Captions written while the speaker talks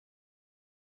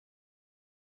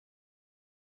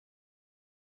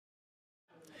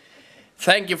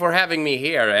Thank you for having me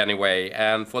here anyway,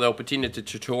 and for the opportunity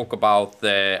to talk about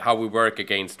how we work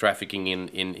against trafficking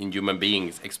in human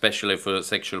beings, especially for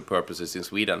sexual purposes in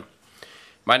Sweden.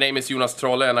 My name is Jonas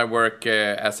Trolle, and I work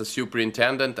as a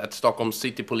superintendent at Stockholm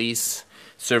City Police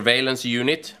Surveillance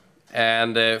Unit.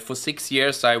 And for 6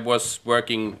 years I was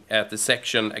working at the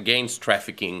section against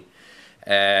trafficking.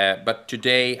 But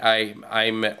today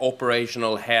I'm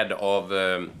operational head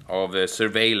of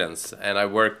surveillance, and I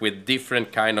work with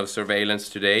different kind of surveillance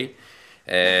today.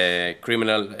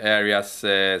 Criminal areas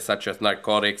such as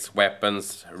narcotics,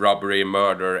 weapons, robbery,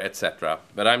 murder, etc.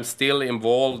 But I'm still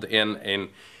involved in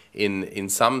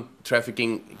some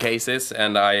trafficking cases,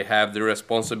 and I have the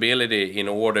responsibility in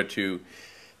order to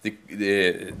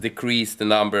decrease the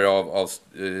number of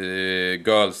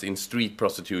girls in street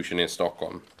prostitution in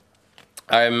Stockholm.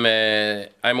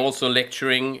 I'm also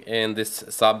lecturing in this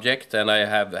subject, and I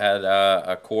have had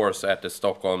a course at the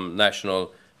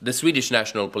Swedish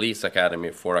National Police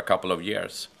Academy for a couple of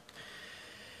years.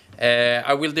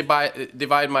 I will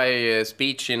divide my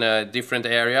speech in different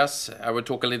areas. I will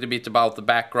talk a little bit about the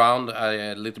background,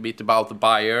 a little bit about the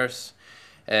buyers,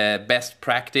 best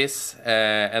practice,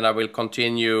 and I will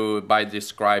continue by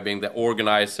describing the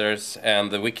organizers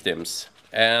and the victims.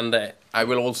 And I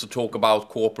will also talk about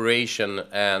cooperation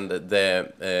and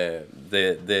that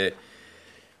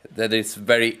it's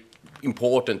very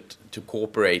important to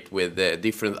cooperate with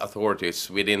different authorities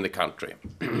within the country.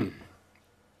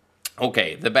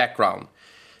 Okay, the background.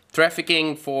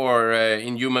 Trafficking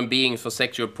in human beings for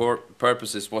sexual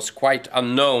purposes was quite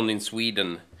unknown in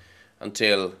Sweden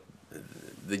until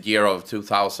the year of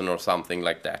 2000 or something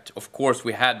like that. Of course,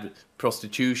 we had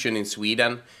prostitution in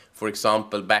Sweden. For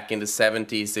example, back in the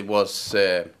 70s, it was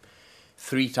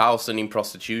 3,000 in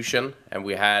prostitution, and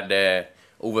we had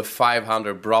over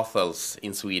 500 brothels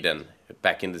in Sweden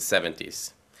back in the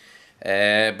 70s.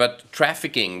 But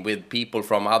trafficking with people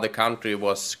from other countries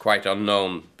was quite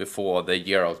unknown before the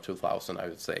year of 2000, I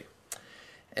would say.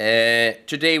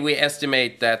 Today we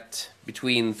estimate that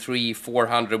between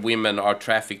 300-400 women are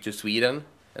trafficked to Sweden,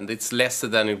 and it's less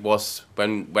than it was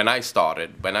when I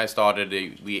started. When I started,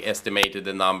 we estimated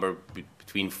the number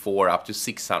between 400 up to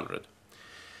 600.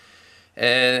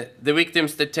 The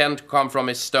victims, they tend to come from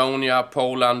Estonia,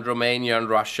 Poland, Romania and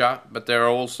Russia, but there are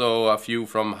also a few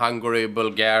from Hungary,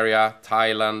 Bulgaria,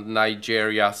 Thailand,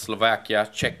 Nigeria, Slovakia,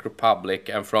 Czech Republic,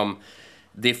 and from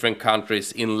different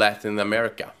countries in Latin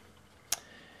America.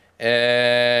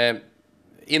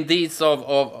 In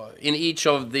each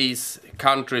of these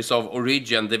countries of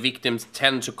origin, the victims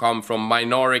tend to come from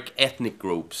minority ethnic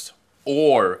groups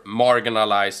or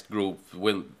marginalized groups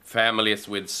with families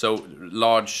with so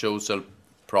large social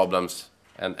problems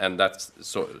and that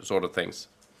sort of things.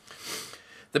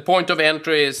 The point of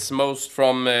entry is most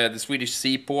from the Swedish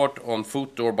seaport on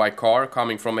foot or by car,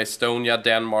 coming from Estonia,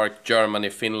 Denmark, Germany,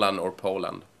 Finland or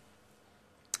Poland.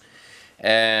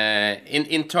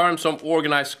 In terms of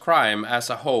organized crime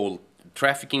as a whole,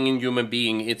 trafficking in human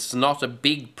beings, it's not a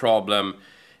big problem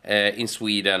in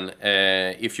Sweden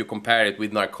if you compare it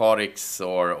with narcotics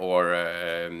or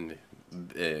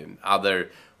other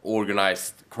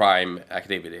organized crime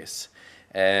activities.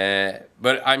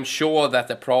 But I'm sure that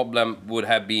the problem would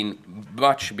have been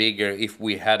much bigger if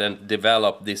we hadn't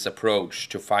developed this approach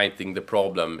to fighting the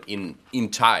problem in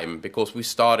time, because we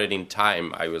started in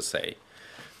time, I will say.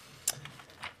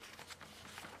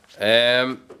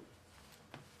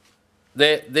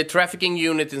 The trafficking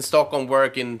unit in Stockholm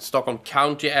work in Stockholm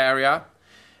County area,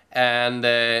 and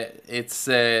it's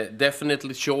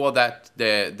definitely sure that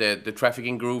the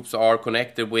trafficking groups are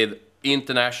connected with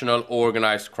international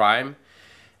organized crime,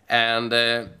 and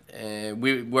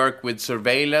we work with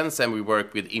surveillance and we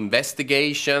work with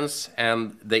investigations,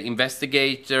 and the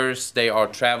investigators, they are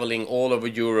traveling all over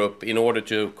Europe in order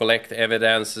to collect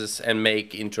evidences and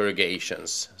make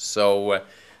interrogations. So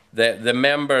the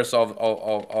members of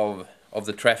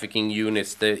the trafficking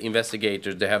units, the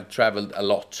investigators, they have traveled a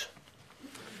lot.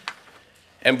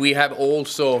 And we have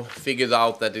also figured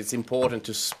out that it's important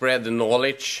to spread the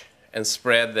knowledge and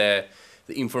spread the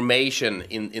information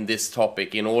in this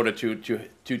topic in order to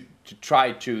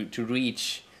try to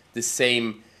reach the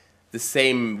same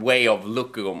way of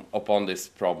looking upon this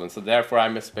problem. So therefore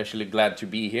I'm especially glad to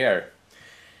be here.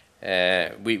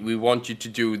 We want you to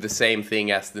do the same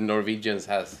thing as the Norwegians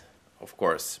has, of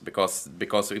course, because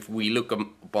if we look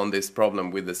upon this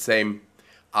problem with the same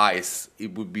eyes,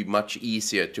 it would be much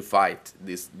easier to fight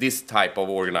this type of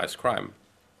organized crime.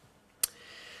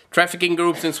 Trafficking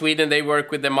groups in Sweden, they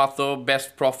work with the motto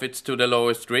best profits to the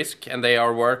lowest risk, and they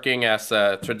are working as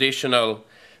a traditional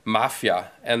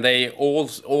mafia, and they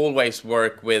always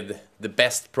work with the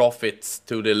best profits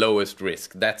to the lowest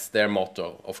risk. That's their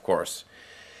motto, of course.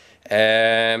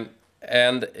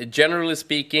 And generally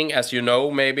speaking, as you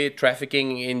know, maybe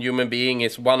trafficking in human being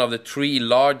is one of the 3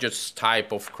 largest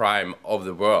type of crime of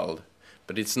the world,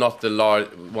 but it's not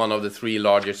one of the 3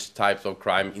 largest types of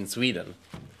crime in Sweden.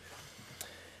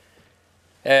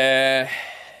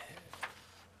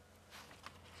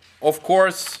 Of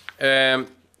course,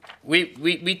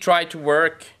 we try to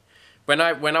work. When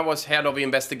I was head of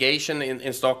investigation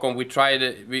in Stockholm,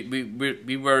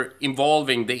 we were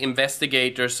involving the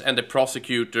investigators and the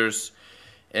prosecutors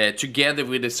together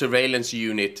with the surveillance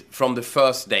unit from the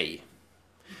first day,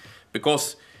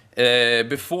 because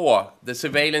before the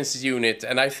surveillance unit,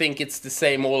 and I think it's the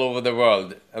same all over the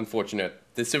world, unfortunately,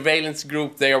 the surveillance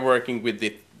group, they are working with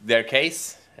their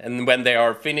case, and when they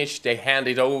are finished, they hand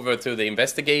it over to the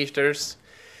investigators.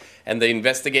 And the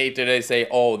investigator, they say,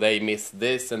 oh, they missed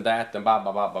this and that and blah,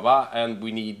 blah, blah, blah, blah, and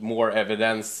we need more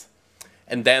evidence.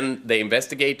 And then the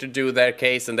investigator do their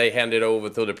case and they hand it over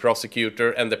to the prosecutor,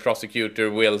 and the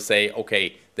prosecutor will say,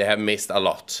 okay, they have missed a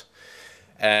lot.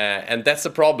 And that's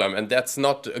a problem, and that's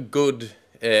not a good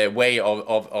way of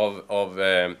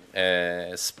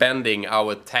spending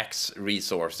our tax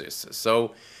resources.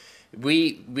 So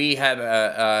we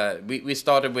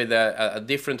started with a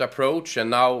different approach, and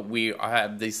now we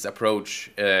have this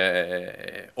approach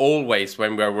always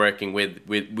when we are working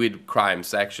with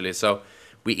crimes, actually. So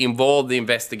we involve the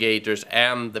investigators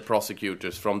and the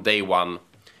prosecutors from day one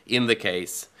in the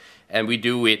case, and we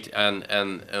do it and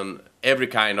every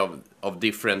kind of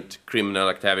different criminal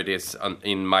activities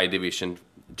in my division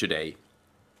today.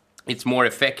 It's more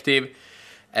effective.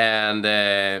 And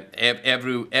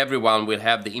everyone will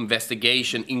have the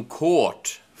investigation in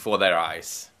court for their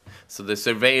eyes. So the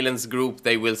surveillance group,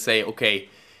 they will say, okay,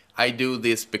 I do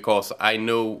this because I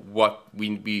know what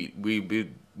will be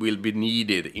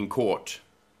needed in court.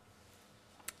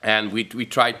 And we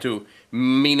try to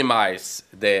minimize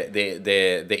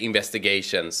the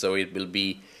investigation, so it will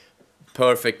be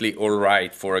perfectly all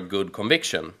right for a good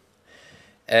conviction.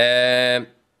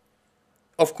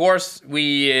 Of course,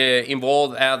 we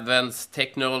involve advanced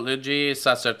technology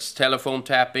such as telephone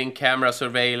tapping, camera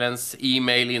surveillance,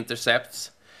 email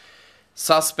intercepts.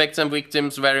 Suspects and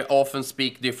victims very often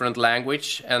speak different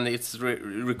language, and it's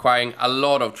requiring a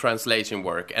lot of translation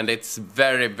work, and it's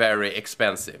very, very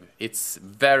expensive. It's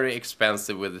very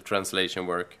expensive with the translation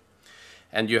work,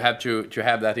 and you have to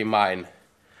have that in mind.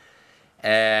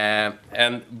 And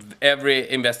every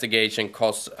investigation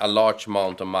costs a large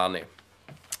amount of money.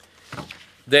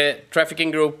 The trafficking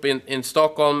group in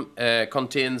Stockholm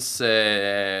contains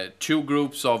 2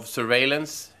 groups of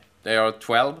surveillance. There are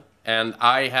 12, and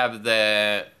I have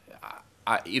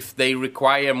if they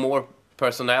require more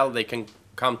personnel, they can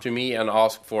come to me and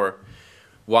ask for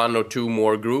 1 or 2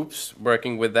 more groups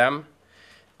working with them.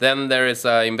 Then there is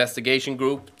an investigation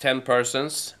group, 10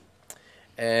 persons.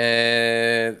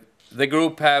 The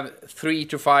group have 3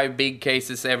 to 5 big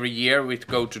cases every year which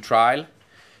go to trial.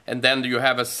 And then you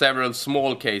have several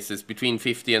small cases between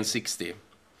 50 and 60.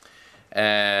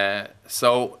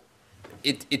 So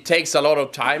it takes a lot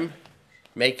of time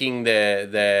making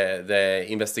the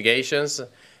investigations,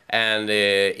 and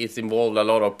it's involved a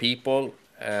lot of people.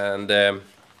 And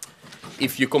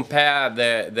if you compare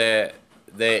the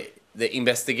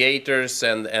investigators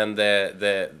and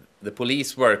the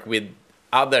police work with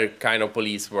other kind of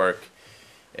police work,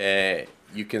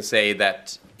 you can say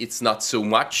that it's not so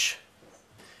much.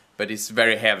 But it's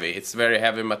very heavy. It's very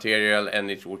heavy material, and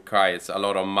it requires a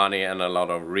lot of money and a lot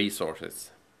of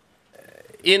resources.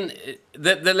 In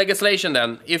the legislation,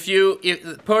 then, if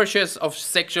purchase of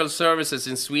sexual services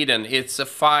in Sweden, it's a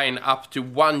fine up to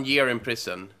 1 year in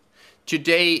prison.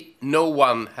 Today, no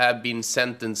one have been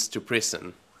sentenced to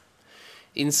prison.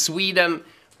 In Sweden,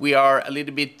 we are a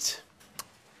little bit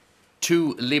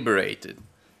too liberated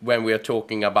when we are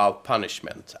talking about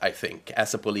punishment, I think,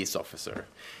 as a police officer.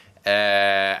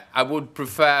 I would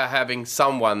prefer having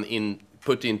someone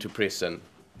put into prison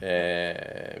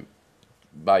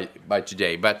by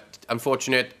today, but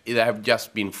unfortunately, there have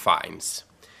just been fines.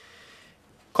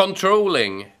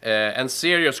 Controlling and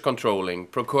serious controlling,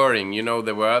 procuring, you know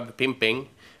the word, pimping.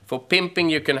 For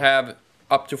pimping, you can have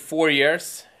up to 4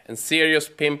 years, and serious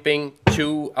pimping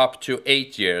 2 up to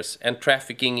 8 years, and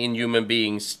trafficking in human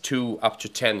beings 2 up to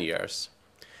 10 years.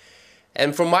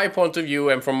 And from my point of view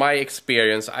and from my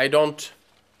experience, I don't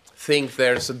think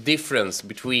there's a difference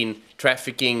between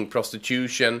trafficking,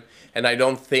 prostitution, and I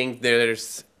don't think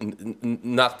there's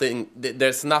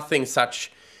nothing such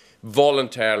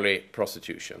voluntary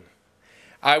prostitution.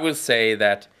 I will say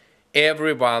that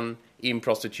everyone in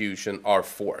prostitution are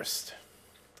forced.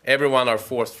 Everyone are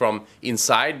forced from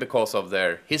inside because of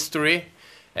their history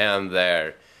and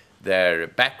their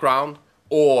background,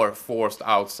 or forced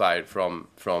outside from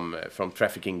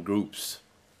trafficking groups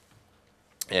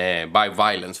by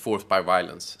violence, forced by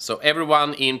violence. So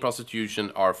everyone in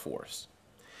prostitution are forced.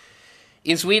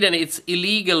 In Sweden, it's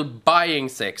illegal buying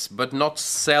sex, but not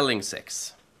selling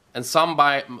sex. And some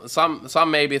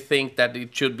maybe think that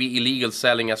it should be illegal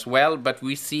selling as well, but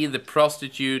we see the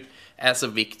prostitute as a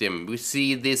victim. We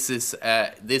see this is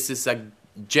a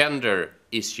gender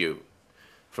issue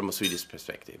from a Swedish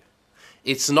perspective.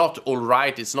 It's not all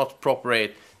right, it's not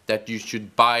appropriate that you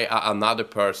should buy another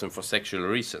person for sexual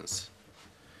reasons.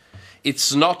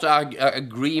 It's not an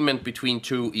agreement between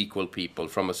two equal people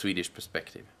from a Swedish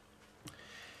perspective.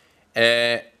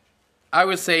 I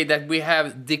will say that we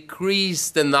have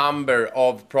decreased the number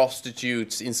of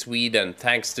prostitutes in Sweden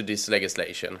thanks to this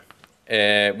legislation.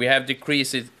 We have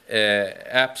decreased it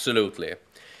absolutely.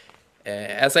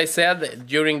 As I said,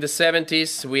 during the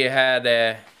 70s we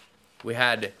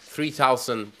had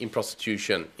 3,000 in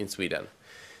prostitution in Sweden.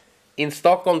 In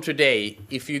Stockholm today,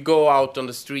 if you go out on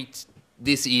the street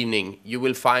this evening, you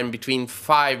will find between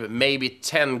 5, maybe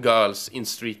 10 girls in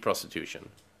street prostitution.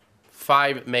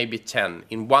 5, maybe 10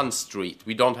 in one street.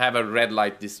 We don't have a red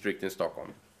light district in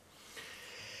Stockholm.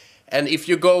 And if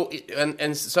you go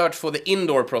and search for the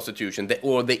indoor prostitution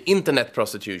or the internet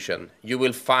prostitution, you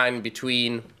will find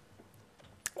between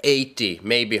 80,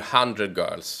 maybe 100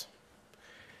 girls.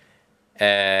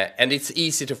 And it's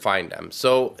easy to find them.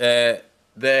 So the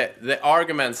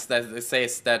arguments that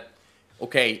says that,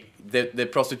 okay, the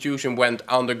prostitution went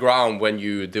underground when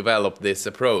you developed this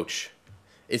approach,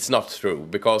 it's not true.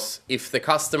 Because if the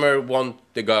customer want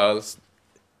the girls,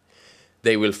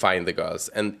 they will find the girls.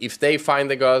 And if they find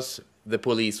the girls, the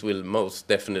police will most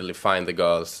definitely find the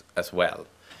girls as well.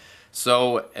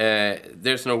 So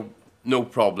there's no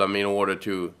problem in order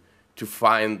to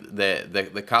find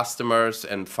the customers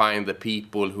and find the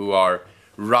people who are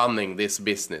running this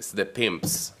business, the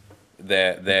pimps,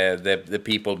 the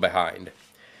people behind.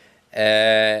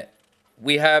 The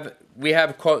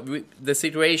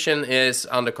situation is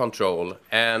under control,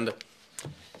 and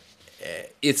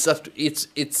it's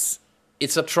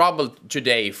a trouble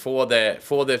today for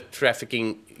the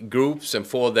trafficking groups and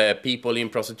for the people in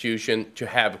prostitution to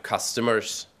have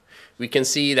customers. We can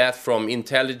see that from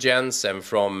intelligence and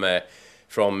from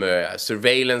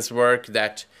surveillance work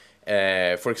that,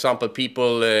 for example,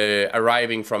 people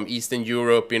arriving from Eastern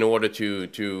Europe in order to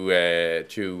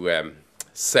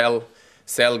sell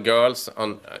girls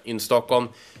in Stockholm,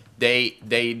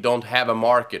 they don't have a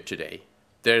market today.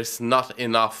 There's not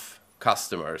enough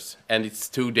customers, and it's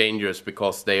too dangerous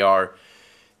because they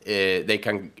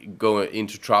can go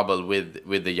into trouble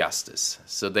with the justice.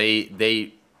 So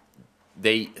they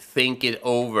think it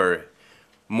over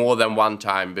more than one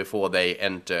time before they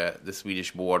enter the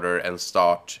Swedish border and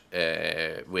start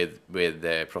with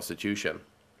prostitution,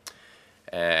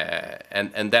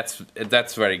 and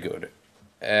that's very good.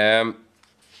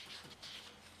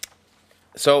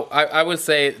 So I will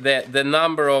say that the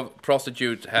number of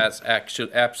prostitutes has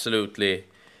actually absolutely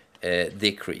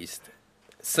decreased.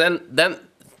 Then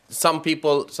some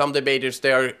debaters,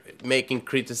 they are making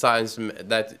criticism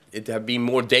that it have been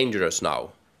more dangerous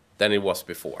now than it was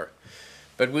before.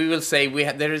 But we will say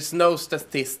there is no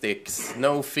statistics,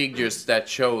 no figures that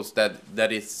shows that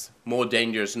it's more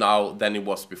dangerous now than it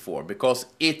was before, because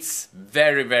it's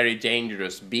very, very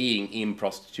dangerous being in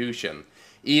prostitution,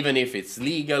 even if it's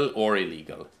legal or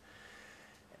illegal.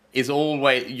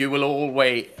 You will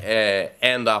always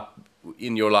end up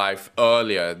in your life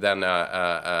earlier than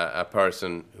a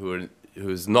person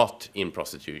who's not in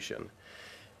prostitution.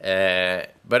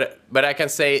 But I can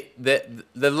say that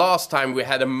the last time we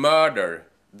had a murder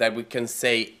that we can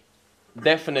say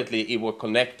definitely it was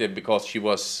connected because she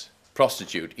was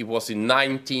prostitute, it was in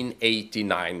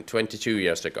 1989, 22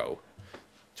 years ago.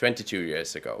 22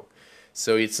 years ago.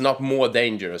 So it's not more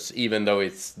dangerous, even though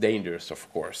it's dangerous, of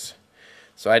course.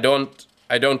 So I don't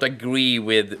agree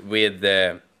with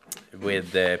the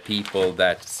people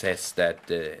that says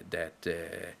that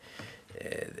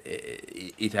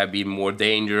it have been more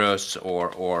dangerous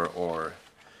or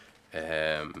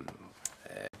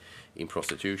in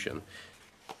prostitution.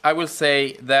 I will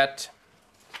say that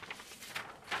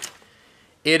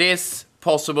it is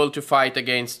possible to fight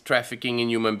against trafficking in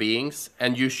human beings,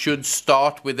 and you should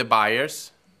start with the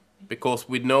buyers, because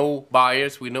with no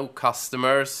buyers, with no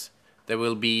customers, there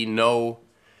will be no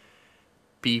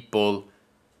people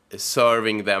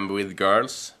serving them with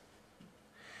girls.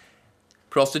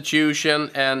 Prostitution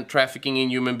and trafficking in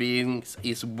human beings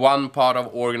is one part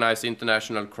of organized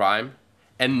international crime,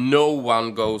 and no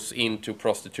one goes into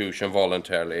prostitution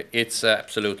voluntarily. It's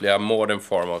absolutely a modern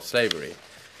form of slavery.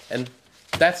 And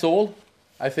that's all,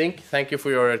 I think. Thank you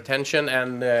for your attention,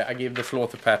 and I give the floor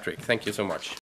to Patrick. Thank you so much.